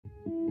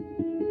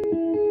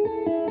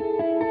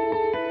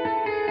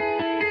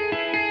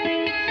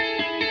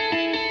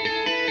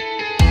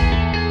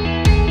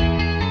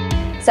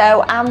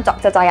So I'm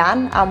Dr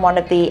Diane, I'm one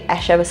of the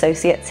ESHO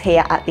associates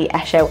here at the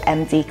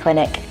ESHO.MD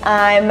clinic.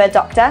 I'm a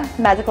doctor,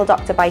 medical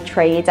doctor by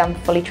trade. I'm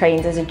fully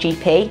trained as a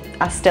GP.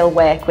 I still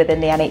work within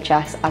the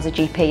NHS as a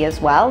GP as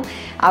well.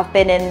 I've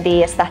been in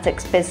the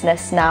aesthetics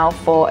business now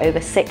for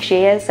over 6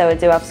 years, so I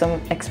do have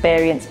some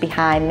experience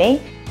behind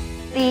me.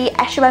 The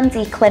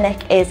ESHO.MD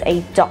clinic is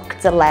a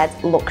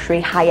doctor-led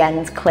luxury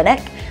high-end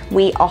clinic.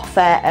 We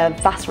offer a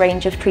vast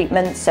range of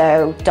treatments,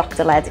 so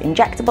doctor-led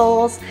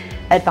injectables,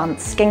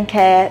 advanced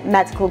skincare,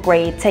 medical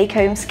grade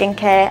take-home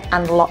skincare,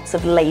 and lots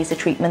of laser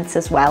treatments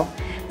as well.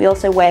 We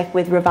also work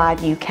with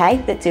Revive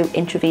UK that do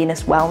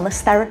intravenous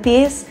wellness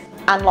therapies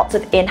and lots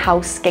of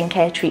in-house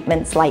skincare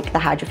treatments like the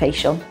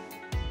hydrofacial.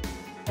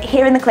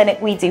 Here in the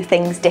clinic we do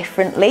things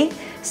differently,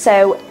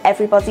 so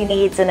everybody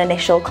needs an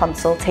initial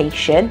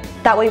consultation.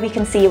 That way we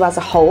can see you as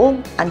a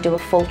whole and do a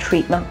full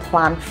treatment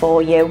plan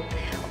for you.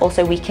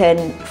 Also we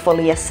can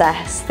fully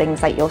assess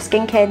things like your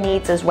skincare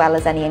needs as well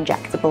as any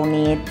injectable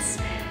needs.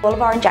 All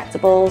of our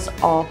injectables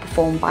are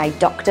performed by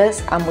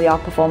doctors and we are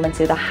performing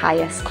to the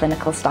highest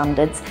clinical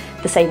standards,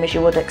 the same as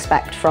you would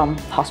expect from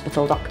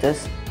hospital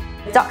doctors.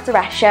 Dr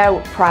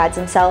Esho prides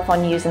himself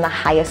on using the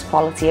highest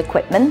quality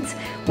equipment.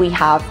 We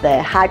have the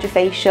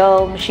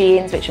hydrofacial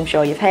machines, which I'm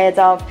sure you've heard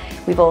of.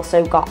 We've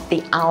also got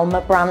the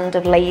Alma brand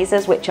of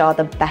lasers, which are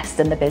the best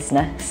in the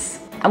business.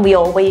 And we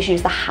always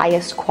use the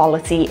highest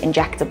quality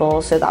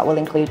injectables, so that will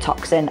include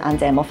toxin and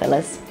dermal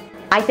fillers.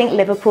 I think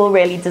Liverpool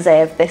really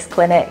deserve this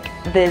clinic.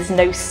 There's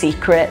no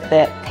secret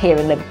that here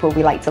in Liverpool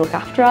we like to look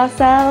after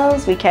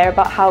ourselves, we care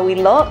about how we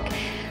look,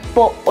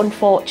 but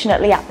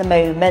unfortunately at the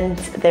moment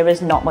there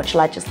is not much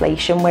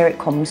legislation where it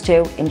comes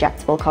to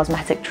injectable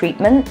cosmetic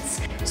treatments.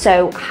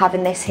 So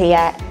having this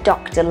here,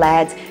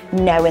 doctor-led,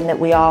 knowing that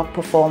we are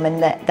performing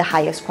the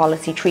highest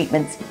quality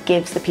treatments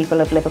gives the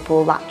people of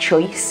Liverpool that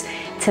choice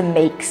to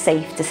make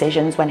safe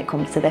decisions when it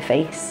comes to their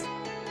face.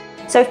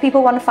 So if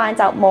people want to find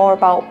out more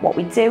about what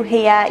we do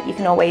here, you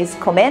can always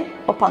come in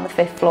up on the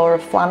 5th floor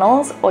of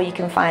Flannels, or you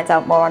can find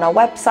out more on our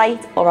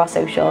website or our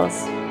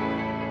socials.